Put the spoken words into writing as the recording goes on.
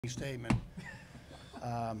Statement.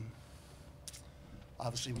 Um,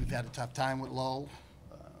 Obviously, we've had a tough time with Lowell.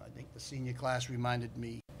 I think the senior class reminded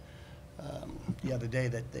me the other day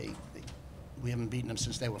that we haven't beaten them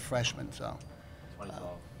since they were freshmen. So,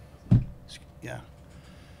 2012. Yeah.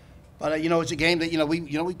 But it's a game that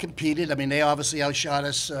we competed. I mean, they obviously outshot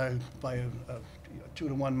us by a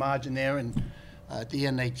 2-1 margin there, and at the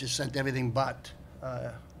end they just sent everything but,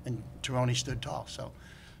 and Tironi stood tall. So.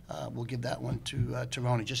 We'll give that one to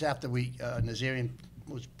Tironi. Just after Nazarian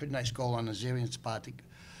was a pretty nice goal on Nazarian's part to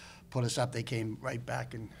put us up, they came right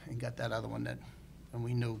back and got that other one, and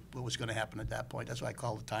we knew what was going to happen at that point. That's why I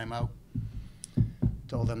called the timeout.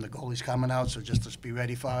 Told them the goalie's coming out, so just let's be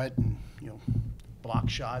ready for it, and block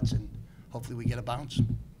shots, and hopefully we get a bounce.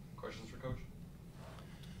 Questions for Coach?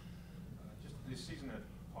 Just this season that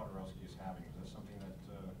Podorowski is having, is that something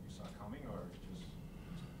that you saw coming, or just?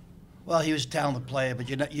 Well, he was a talented player, but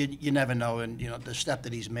you never know. And the step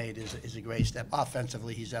that he's made is a great step.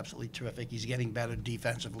 Offensively, he's absolutely terrific. He's getting better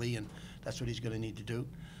defensively, and that's what he's going to need to do.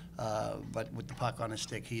 But with the puck on his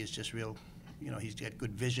stick, he is just real. He's got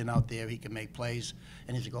good vision out there. He can make plays,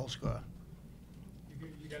 and he's a goal scorer.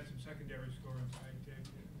 You got some secondary scoring side.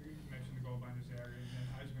 You mentioned the goal by Nazarian, and then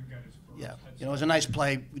Eisman got his first. Yeah, it was a nice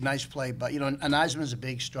play. But and Eisman's a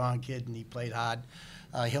big, strong kid, and he played hard.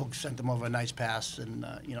 Hill sent him over a nice pass, and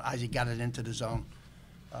Isaac got it into the zone.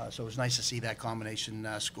 So it was nice to see that combination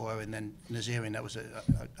score. And then Nazarian, that was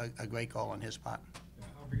a great goal on his part. Yeah,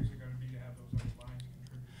 how big is it going to be to have those other lines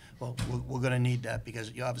contribute? Well, we're going to need that because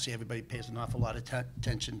obviously everybody pays an awful lot of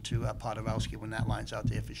attention to Podorowski when that line's out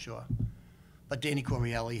there for sure. But Danny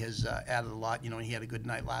Corielli has added a lot. He had a good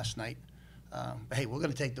night last night. But hey, we're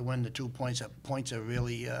going to take the win. The 2 points. Points are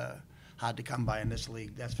really hard to come by in this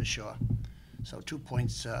league. That's for sure. So 2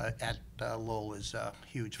 points at Lowell is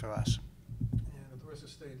huge for us. And at the risk of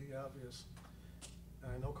stating the obvious,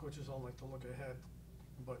 I know coaches don't like to look ahead,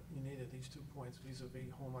 but you needed these 2 points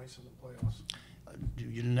vis-a-vis home ice in the playoffs.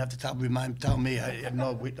 You didn't have to tell me.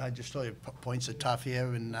 I just told you points are tough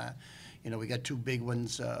here, and we got 2 big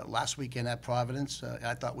ones last weekend at Providence.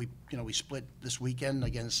 I thought we split this weekend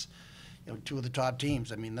against 2 of the top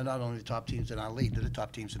teams. I mean, they're not only the top teams in our league; they're the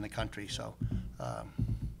top teams in the country. So.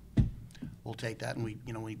 We'll take that, and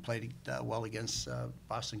we played well against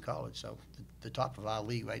Boston College. So the top of our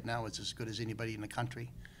league right now is as good as anybody in the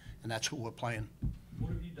country, and that's who we're playing.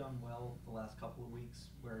 What have you done well the last couple of weeks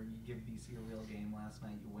where you give BC a real game? Last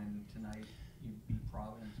night you win, tonight you beat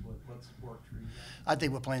Providence. What's worked for you guys? I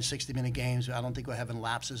think we're playing 60-minute games. I don't think we're having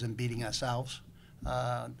lapses and beating ourselves.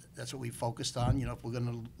 That's what we focused on. If we're going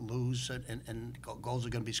to lose and goals are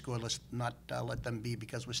going to be scored, let's not let them be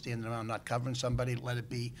because we're standing around not covering somebody. Let it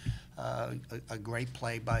be a great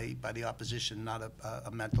play by the opposition, not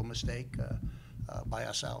a mental mistake by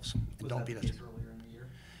ourselves. And don't beat us. Earlier in the year?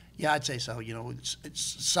 Yeah, I'd say so. It's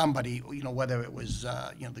somebody. Whether it was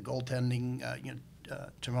the goaltending.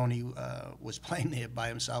 Tironi was playing there by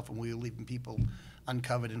himself, and we were leaving people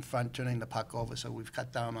uncovered in front, turning the puck over. So we've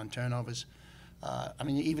cut down on turnovers.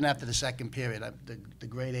 Even after the second period, the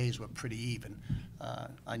grade A's were pretty even.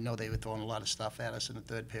 I know they were throwing a lot of stuff at us in the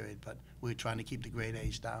third period, but we were trying to keep the grade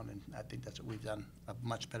A's down, and I think that's what we've done a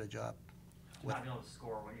much better job with. Not being able to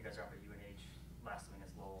score when you guys are up at UNH last time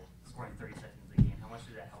against Lowell, scoring 30 seconds a game. How much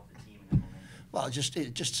did that help the team in the momentum? Well,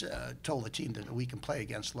 it just told the team that we can play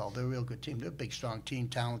against Lowell. They're a real good team. They're a big, strong team,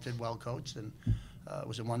 talented, well coached, and it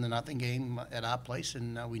was a 1-0 game at our place,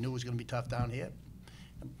 and we knew it was going to be tough down here.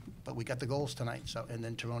 But we got the goals tonight, and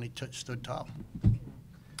then Tironi stood tall.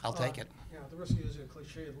 I'll take it. Yeah, the risk of using a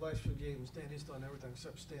cliche, the last few games, Danny's done everything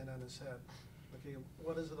except stand on his head. Okay,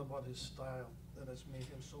 what is it about his style that has made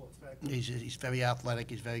him so effective? He's very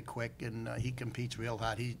athletic. He's very quick, and he competes real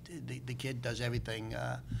hard. The kid does everything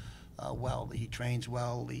well. He trains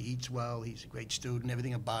well. He eats well. He's a great student.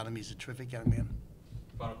 Everything about him. He's a terrific young man.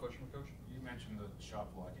 Final question, Coach. You mentioned the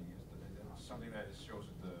shot blocking yesterday. That's something that shows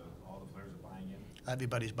that all the players are buying in.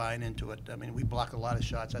 Everybody's buying into it. I mean, we block a lot of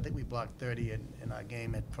shots. I think we blocked 30 in our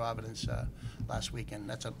game at Providence last weekend.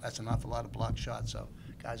 That's an awful lot of blocked shots. So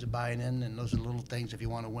guys are buying in, and those are little things. If you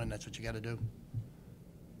want to win, that's what you got to do.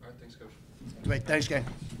 All right, thanks, Coach. Great. Thanks, gang.